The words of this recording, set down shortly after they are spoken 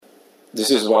this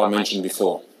is what I mentioned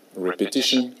before.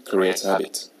 Repetition creates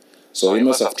habit. So you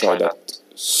must have tried that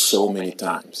so many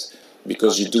times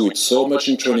because you do it so much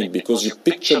in training, because you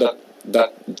picture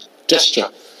that gesture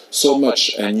so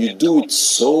much and you do it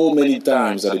so many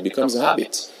times that it becomes a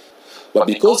habit. But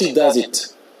because he does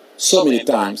it so many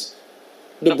times,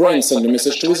 the brain sends a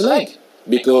message to his leg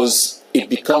because it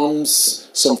becomes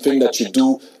something that you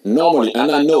do normally.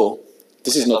 And I know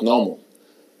this is not normal.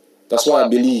 That's why I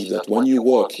believe that when you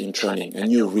work in training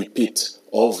and you repeat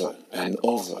over and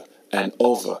over and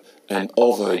over and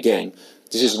over again,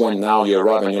 this is when now you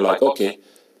arrive and you're like, okay,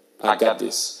 I got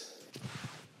this.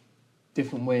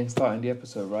 Different way in starting the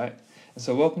episode, right? And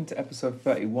so welcome to episode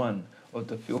 31 of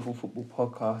the Fearful Football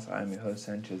Podcast. I am your host,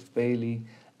 Sanchez Bailey,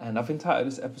 and I've entitled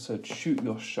this episode, Shoot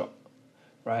Your Shot,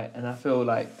 right? And I feel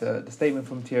like the statement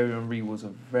from Thierry Henry was a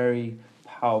very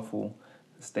powerful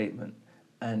statement.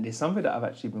 And it's something that I've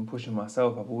actually been pushing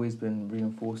myself. I've always been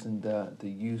reinforcing the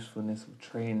usefulness of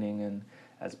training, and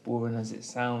as boring as it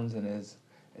sounds and as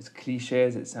cliche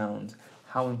as it sounds,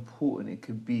 how important it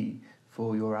could be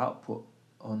for your output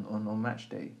on match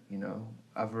day. You know,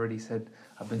 I've already said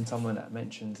I've been someone that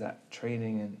mentions that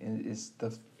training and is the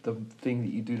thing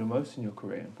that you do the most in your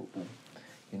career in football.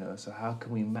 You know, so how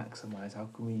can we maximize? How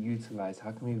can we utilize?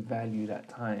 How can we value that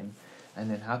time? And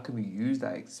then how can we use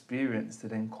that experience to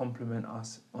then complement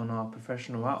us on our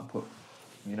professional output?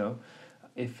 You know,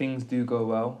 if things do go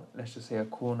well, let's just say a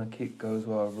corner kick goes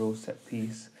well, a real set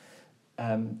piece,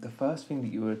 the first thing that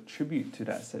you would attribute to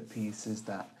that set piece is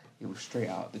that it was straight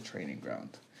out the training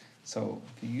ground. So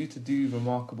for you to do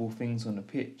remarkable things on the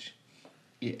pitch,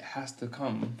 it has to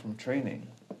come from training.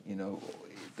 You know,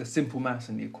 the simple maths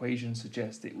and the equation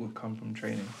suggest it would come from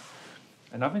training.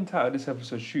 And I've entitled this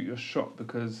episode Shoot Your Shot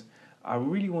because I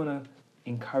really want to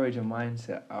encourage a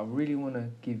mindset. I really want to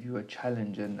give you a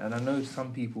challenge. And I know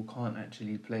some people can't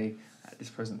actually play at this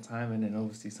present time, and then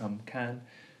obviously some can.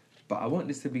 But I want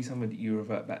this to be something that you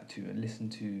revert back to and listen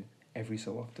to every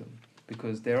so often.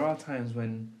 Because there are times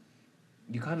when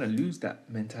you kind of lose that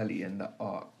mentality and that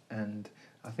art. And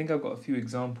I think I've got a few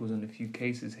examples and a few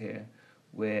cases here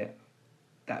where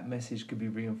that message could be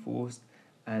reinforced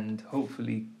and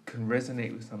hopefully can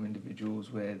resonate with some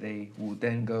individuals, where they will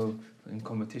then go in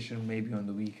competition maybe on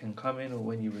the weekend coming or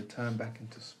when you return back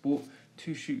into sport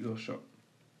to shoot your shot.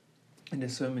 And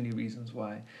there's so many reasons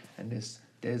why, and there's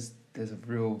a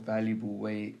real valuable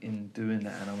way in doing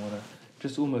that, and I want to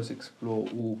just almost explore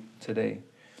all today.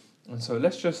 And so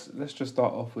let's just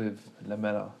start off with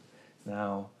Lamela.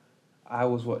 Now, I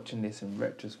was watching this in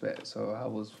retrospect, so I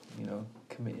was,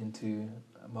 committing to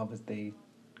Mother's Day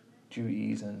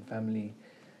duties and family,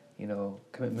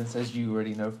 commitments, as you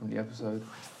already know from the episode.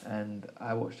 And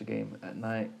I watched the game at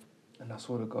night, and I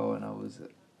saw the goal, and I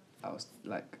was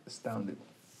like astounded.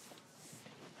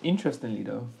 Interestingly,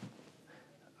 though,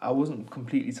 I wasn't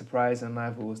completely surprised, and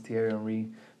neither was Thierry Henry,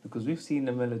 because we've seen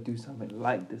Lamela do something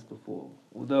like this before.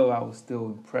 Although I was still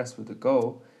impressed with the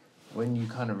goal, when you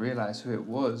kind of realise who it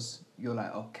was, you're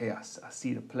like, okay, I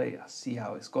see the play, I see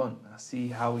how it's gone, I see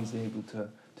how he's able to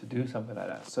do something like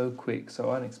that. So quick, so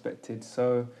unexpected,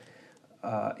 so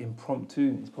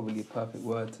impromptu is probably a perfect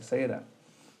word to say that.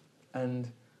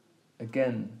 And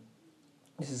again,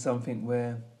 this is something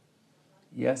where,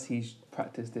 yes, he's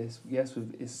practiced this. Yes,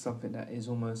 it's something that is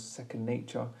almost second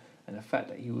nature. And the fact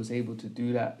that he was able to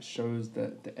do that shows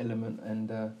the element and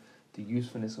the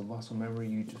usefulness of muscle memory.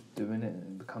 You just doing it and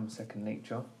it becomes second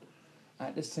nature.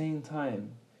 At the same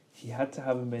time, he had to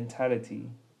have a mentality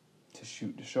to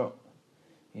shoot the shot.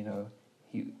 You know,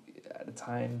 at the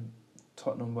time,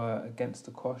 Tottenham were against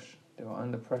the cosh. They were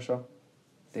under pressure.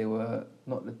 They were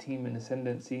not the team in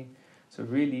ascendancy. So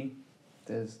really,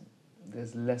 there's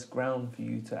less ground for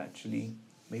you to actually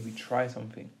maybe try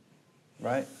something,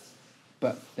 right?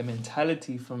 But the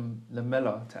mentality from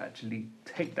Lamela to actually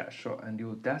take that shot, and the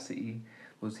audacity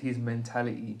was his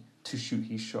mentality to shoot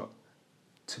his shot,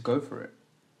 to go for it,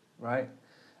 right?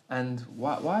 And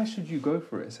why should you go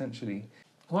for it, essentially?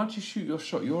 Once you shoot your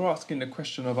shot, you're asking the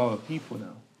question of other people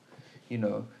now. You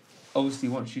know, obviously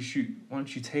once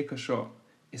you take a shot,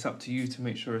 it's up to you to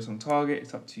make sure it's on target.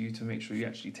 It's up to you to make sure you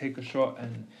actually take a shot.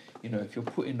 And, if you're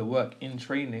putting the work in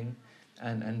training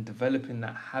and developing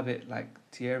that habit, like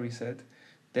Thierry said,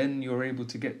 then you're able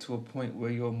to get to a point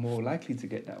where you're more likely to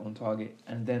get that on target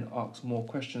and then ask more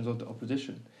questions of the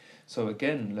opposition. So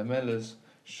again, Lamela's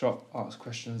shot asks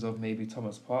questions of maybe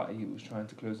Thomas Partey, who was trying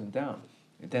to close him down.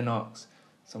 It then asks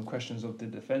some questions of the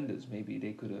defenders. Maybe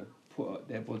they could have put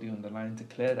their body on the line to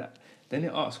clear that. Then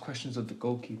it asks questions of the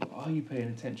goalkeeper. Are you paying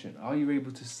attention? Are you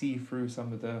able to see through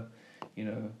some of the,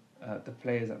 the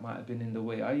players that might have been in the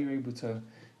way? Are you able to,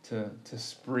 to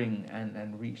spring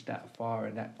and reach that far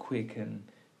and that quick and,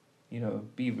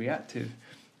 be reactive.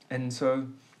 And so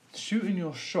shooting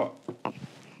your shot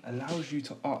allows you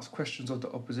to ask questions of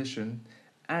the opposition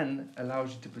and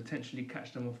allows you to potentially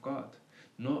catch them off guard.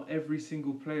 Not every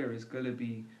single player is going to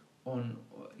be on,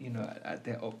 at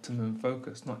their optimum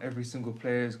focus. Not every single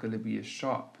player is going to be as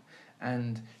sharp.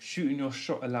 And shooting your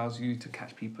shot allows you to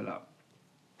catch people up,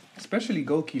 especially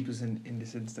goalkeepers in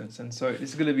this instance. And so this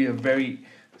is going to be a very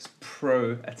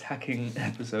pro-attacking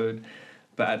episode.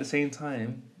 But at the same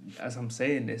time, as I'm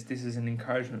saying this is an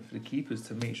encouragement for the keepers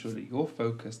to make sure that you're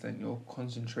focused and you're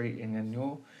concentrating and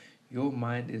your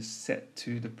mind is set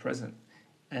to the present.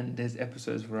 And there's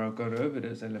episodes where I've gone over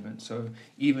those elements. So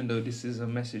even though this is a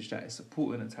message that is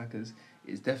supporting attackers,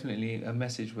 it's definitely a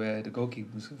message where the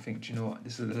goalkeepers can think, do you know what,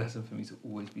 this is a lesson for me to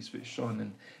always be switched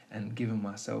on and giving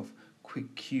myself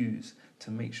quick cues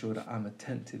to make sure that I'm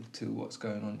attentive to what's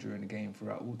going on during the game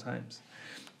throughout all times.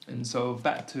 And so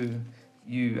back to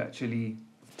you actually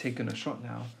taking a shot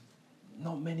now,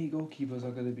 not many goalkeepers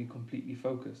are going to be completely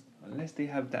focused unless they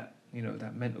have that,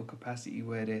 that mental capacity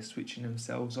where they're switching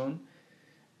themselves on.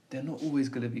 They're not always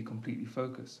going to be completely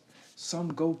focused.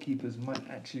 Some goalkeepers might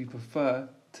actually prefer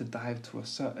to dive to a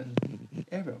certain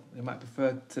area. They might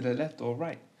prefer to the left or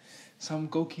right. Some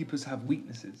goalkeepers have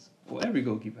weaknesses. Well, every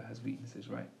goalkeeper has weaknesses,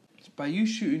 right? By you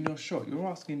shooting your shot, you're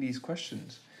asking these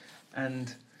questions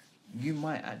and you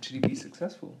might actually be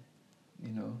successful.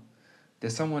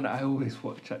 There's someone that I always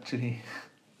watch, actually.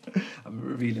 I'm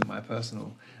revealing my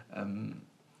personal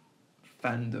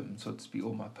fandom, so to speak,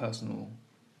 or my personal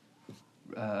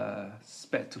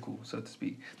spectacle, so to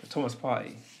speak. But Thomas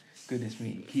Partey, goodness me,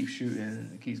 he keeps shooting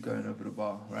and keeps going over the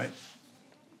bar, right?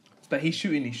 But he's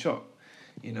shooting his shot,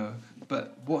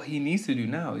 But what he needs to do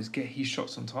now is get his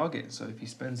shots on target. So if he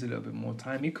spends a little bit more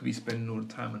time, he could be spending all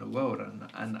the time in the world,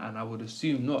 and I would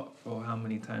assume not for how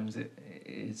many times it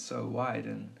is so wide.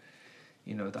 And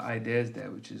the idea is there,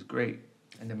 which is great,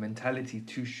 and the mentality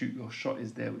to shoot your shot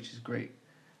is there, which is great.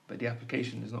 But the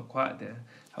application is not quite there.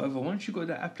 However, once you got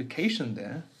that application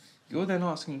there, you're then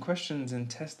asking questions and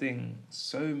testing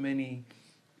so many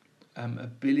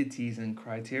abilities and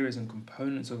criteria and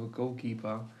components of a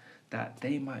goalkeeper that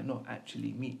they might not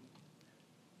actually meet,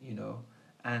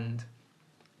 And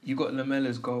you got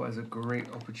Lamella's goal as a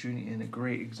great opportunity and a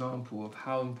great example of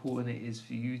how important it is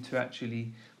for you to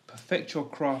actually perfect your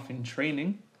craft in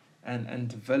training and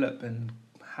develop and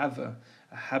have a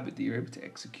habit that you're able to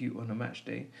execute on a match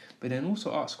day, but then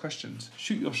also ask questions,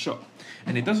 shoot your shot.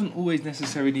 And it doesn't always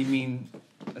necessarily mean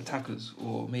attackers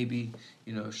or maybe,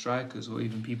 strikers or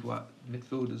even people at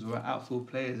midfielders or outfield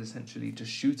players essentially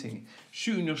just shooting.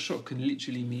 Shooting your shot can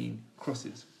literally mean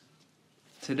crosses.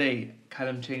 Today,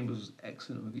 Callum Chambers was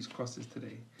excellent with his crosses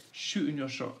today. Shooting your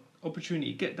shot,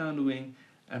 opportunity, get down the wing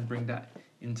and bring that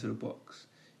into the box,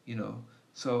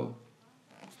 So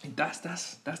that's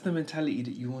the mentality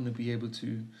that you want to be able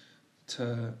to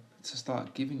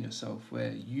start giving yourself,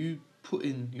 where you put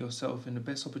in yourself in the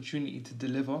best opportunity to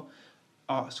deliver,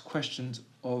 ask questions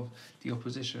of the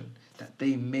opposition that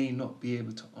they may not be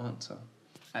able to answer.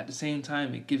 At the same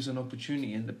time, it gives an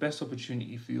opportunity and the best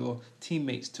opportunity for your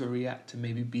teammates to react, to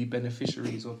maybe be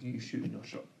beneficiaries of you shooting your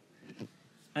shot,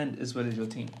 and as well as your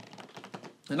team.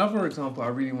 Another example I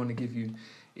really want to give you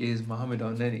is Mohamed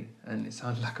El-Neni, and it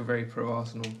sounds like a very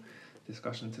pro-Arsenal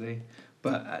discussion today,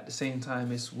 but at the same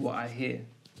time, it's what I hear.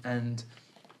 And,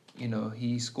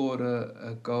 he scored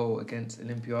a goal against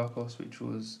Olympiacos, which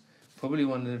was probably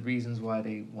one of the reasons why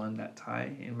they won that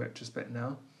tie in retrospect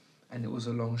now. And it was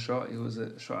a long shot. It was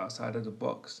a shot outside of the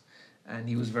box, and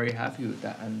he was very happy with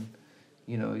that. And,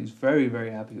 he was very,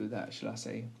 very happy with that, shall I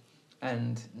say.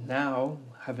 And now,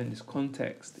 having this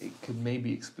context, it could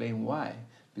maybe explain why.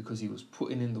 Because he was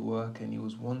putting in the work and he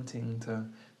was wanting to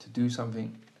do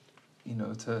something,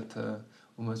 to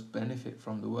almost benefit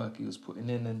from the work he was putting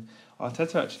in. And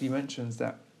Arteta actually mentions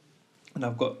that, and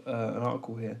I've got an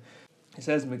article here. It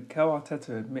says, Mikel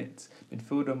Arteta admits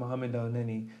midfielder Mohamed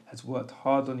El-Neni has worked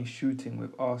hard on his shooting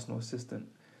with Arsenal assistant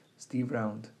Steve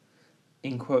Round.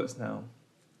 In quotes now,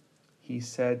 he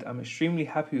said, I'm extremely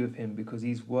happy with him because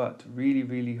he's worked really,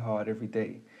 really hard every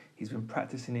day. He's been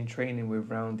practicing in training with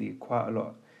Roundy quite a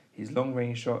lot. His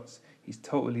long-range shots, he's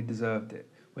totally deserved it.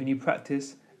 When you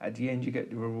practice, at the end you get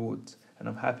the rewards, and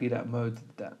I'm happy that Mo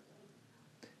did that.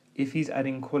 If he's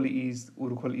adding all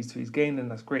the qualities to his game, then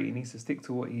that's great. He needs to stick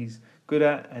to what he's good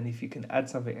at, and if you can add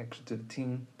something extra to the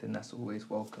team, then that's always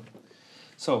welcome.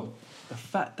 So, the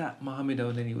fact that Mohamed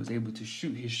El-Neni was able to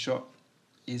shoot his shot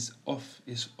is off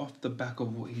the back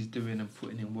of what he's doing and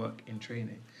putting in work in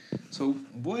training. So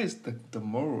what is the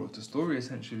moral of the story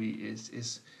essentially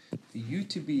is for you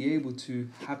to be able to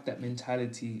have that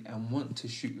mentality and want to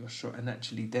shoot your shot and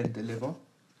actually then deliver.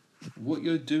 What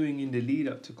you're doing in the lead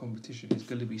up to competition is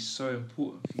going to be so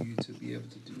important for you to be able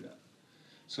to do that.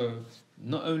 So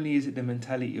not only is it the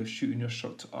mentality of shooting your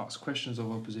shot to ask questions of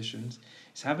oppositions,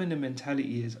 it's having the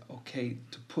mentality is okay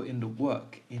to put in the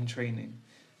work in training,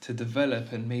 to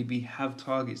develop and maybe have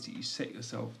targets that you set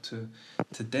yourself to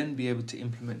then be able to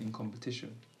implement in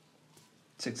competition.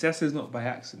 Success is not by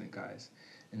accident, guys.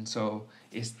 And so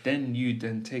it's then you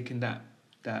then taking that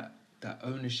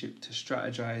ownership to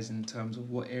strategize in terms of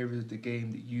what areas of the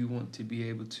game that you want to be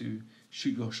able to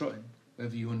shoot your shot in.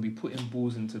 Whether you want to be putting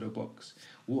balls into the box.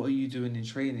 What are you doing in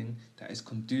training that is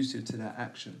conducive to that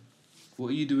action? What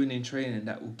are you doing in training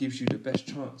that will gives you the best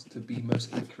chance to be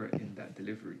most accurate in that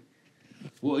delivery?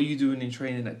 What are you doing in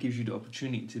training that gives you the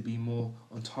opportunity to be more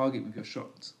on target with your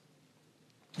shots?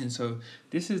 And so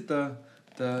this is the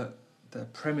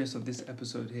premise of this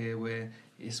episode here, where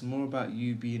it's more about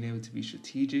you being able to be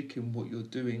strategic in what you're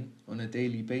doing on a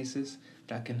daily basis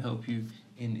that can help you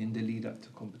in the lead up to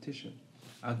competition.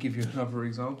 I'll give you another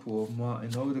example of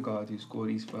Martin Odegaard, who scored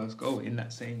his first goal in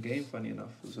that same game, funny enough.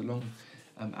 It was a long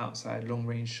outside long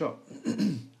range shot.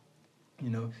 It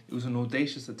was an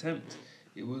audacious attempt.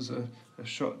 It was a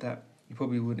shot that you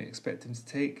probably wouldn't expect him to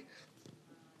take.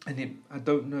 And I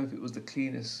don't know if it was the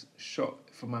cleanest shot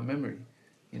from my memory.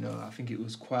 I think it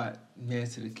was quite near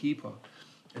to the keeper.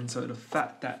 And so the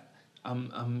fact that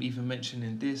I'm even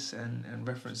mentioning this and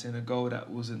referencing a goal that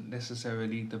wasn't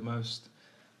necessarily the most,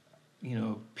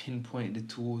 pinpointed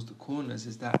towards the corners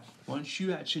is that once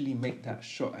you actually make that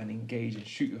shot and engage and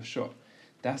shoot your shot,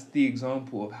 that's the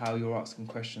example of how you're asking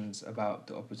questions about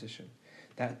the opposition.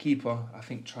 That keeper, I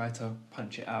think, tried to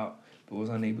punch it out, but was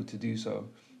unable to do so.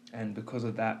 And because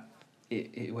of that,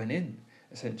 it went in,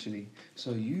 essentially.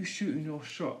 So you shooting your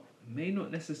shot may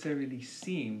not necessarily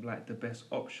seem like the best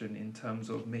option in terms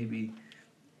of may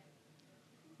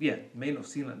not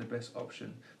seem like the best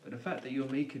option. But the fact that you're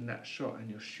making that shot and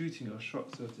you're shooting your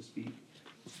shot, so to speak,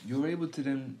 you're able to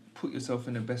then put yourself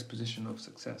in the best position of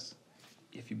success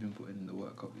if you've been putting in the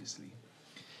work, obviously.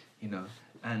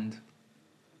 And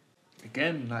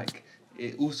again,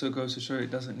 it also goes to show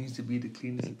it doesn't need to be the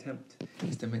cleanest attempt.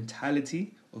 It's the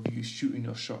mentality of you shooting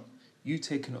your shot, you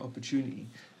taking an opportunity.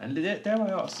 And dare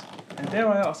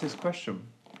I ask this question,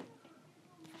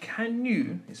 can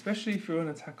you, especially if you're an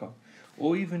attacker,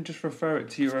 or even just refer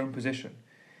it to your own position,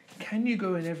 can you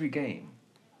go in every game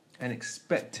and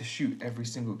expect to shoot every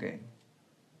single game,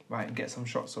 right, and get some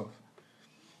shots off?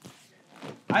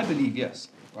 I believe yes,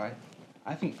 right?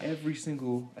 I think every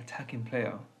single attacking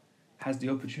player has the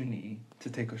opportunity to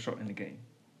take a shot in the game.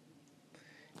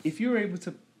 If you're able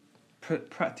to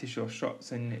practice your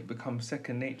shots and it becomes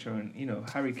second nature, and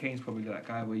Harry Kane's probably that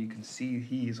guy where you can see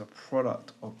he is a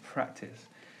product of practice.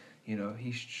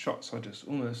 His shots are just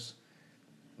almost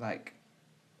like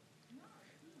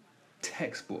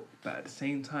textbook, but at the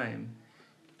same time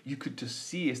you could just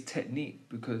see his technique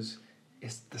because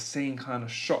it's the same kind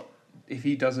of shot. If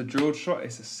he does a drilled shot,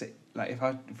 it's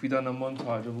if we done a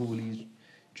montage of all these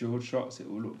drilled shots, it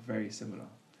will look very similar.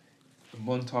 A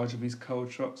montage of his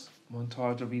curled shots,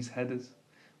 montage of his headers,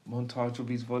 montage of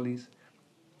his volleys.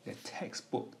 They're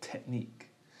textbook technique,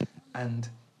 and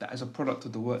that is a product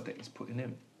of the work that he's putting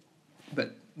in.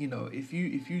 But if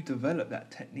you develop that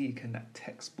technique and that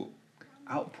textbook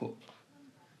output,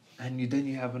 and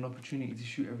you have an opportunity to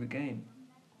shoot every game,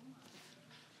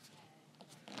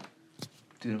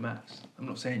 do the maths. I'm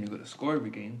not saying you've got to score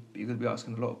every game, but you're going to be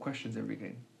asking a lot of questions every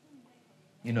game.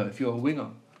 If you're a winger,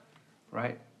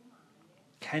 right?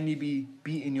 Can you be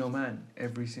beating your man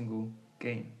every single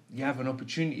game? You have an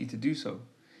opportunity to do so.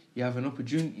 You have an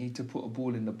opportunity to put a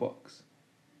ball in the box.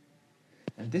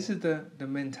 And this is the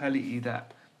mentality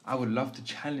that I would love to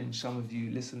challenge some of you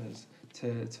listeners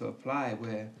to apply,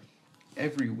 where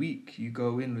every week you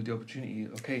go in with the opportunity,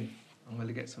 okay, I'm going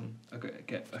to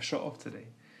get a shot off today.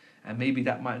 And maybe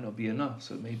that might not be enough,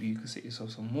 so maybe you can set yourself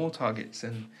some more targets.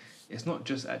 And it's not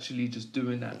just actually just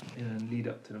doing that in a lead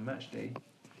up to the match day.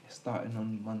 It's starting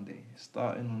on Monday,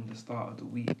 starting on the start of the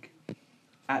week,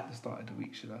 at the start of the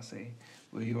week, should I say,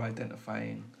 where you're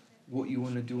identifying what you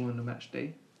want to do on the match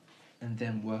day and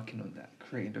then working on that,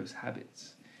 creating those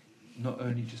habits. Not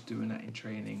only just doing that in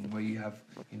training where you have,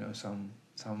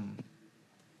 some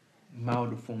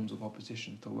milder forms of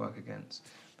opposition to work against,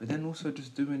 but then also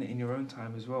just doing it in your own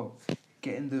time as well,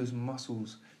 getting those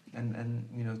muscles and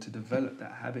to develop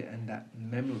that habit and that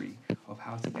memory of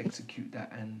how to execute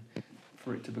that and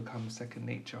for it to become second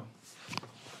nature.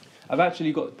 I've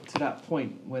actually got to that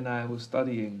point when I was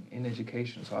studying in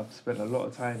education. So I've spent a lot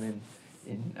of time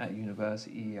at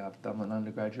university. I've done an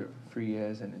undergraduate for 3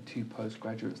 years and then 2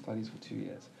 postgraduate studies for 2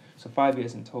 years. So 5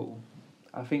 years in total.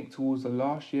 I think towards the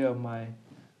last year of my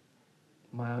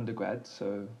undergrad,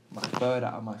 so my 3rd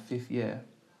out of my 5th year,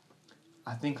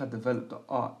 I think I developed the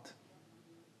art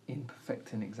in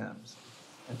perfecting exams.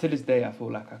 And to this day, I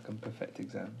feel like I can perfect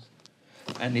exams.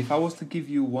 And if I was to give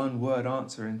you one word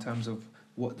answer in terms of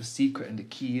what the secret and the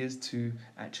key is to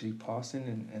actually passing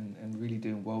and really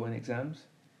doing well in exams,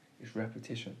 it's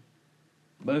repetition.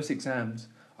 Most exams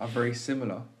are very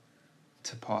similar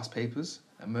to past papers,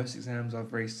 and most exams are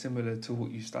very similar to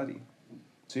what you study.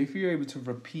 So if you're able to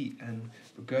repeat and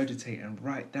regurgitate and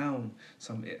write down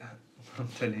I'm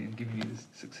telling you, I'm giving you this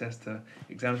success to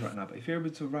exams right now, but if you're able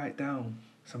to write down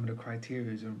some of the criteria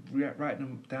and write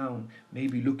them down,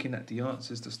 maybe looking at the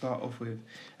answers to start off with,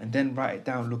 and then write it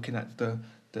down looking at the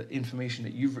information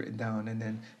that you've written down, and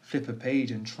then flip a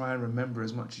page and try and remember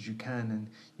as much as you can, and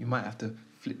you might have to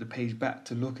flip the page back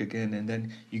to look again, and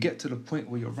then you get to the point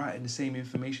where you're writing the same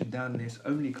information down and it's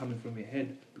only coming from your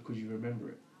head because you remember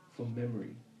it from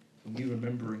memory, from you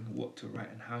remembering what to write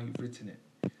and how you've written it.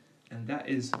 And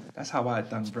that's how I had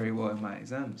done very well in my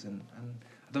exams, and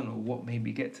I don't know what made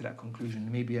me get to that conclusion.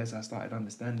 Maybe as I started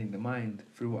understanding the mind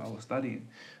through what I was studying,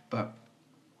 but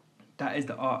that is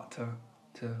the art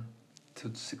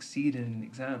to succeed in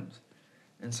exams.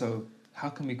 And so how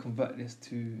can we convert this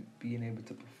to being able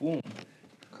to perform?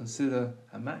 Consider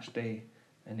a match day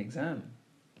an exam.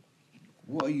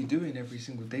 What are you doing every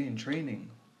single day in training,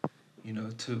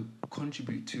 to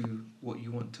contribute to what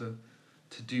you want to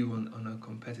do on a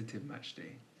competitive match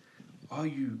day? Are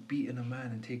you beating a man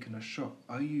and taking a shot?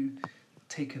 Are you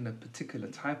taking a particular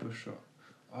type of shot?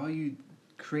 Are you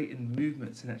creating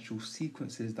movements and actual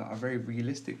sequences that are very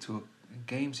realistic to a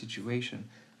game situation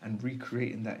and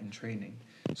recreating that in training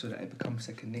so that it becomes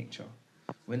second nature?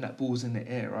 When that ball's in the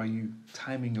air, are you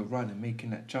timing your run and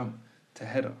making that jump to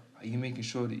header? Are you making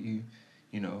sure that you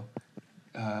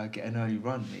get an early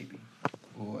run maybe,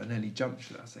 or an early jump,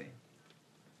 should I say?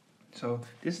 So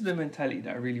this is the mentality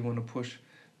that I really want to push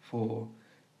for,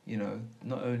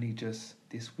 not only just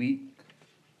this week,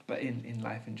 but in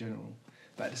life in general.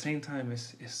 But at the same time,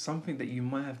 it's something that you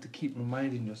might have to keep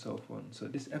reminding yourself on. So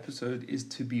this episode is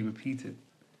to be repeated.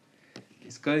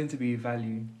 It's going to be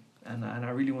value, and I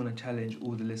really want to challenge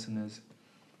all the listeners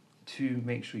to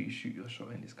make sure you shoot your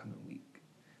shot in this coming week.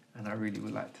 And I really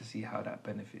would like to see how that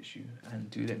benefits you, and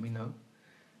do let me know.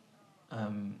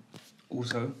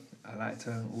 Also, I like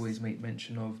to always make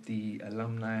mention of the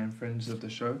alumni and friends of the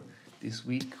show. This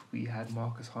week we had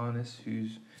Marcus Harness,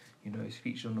 who's is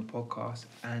featured on the podcast,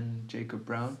 and Jacob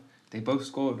Brown. They both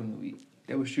scored on the week.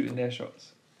 They were shooting their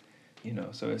shots.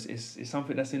 So it's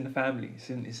something that's in the family.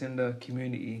 It's in the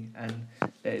community, and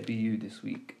let it be you this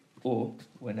week or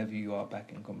whenever you are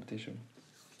back in competition.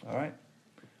 All right.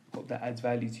 Hope that adds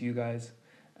value to you guys,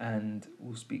 and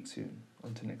we'll speak soon.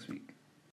 On to next week.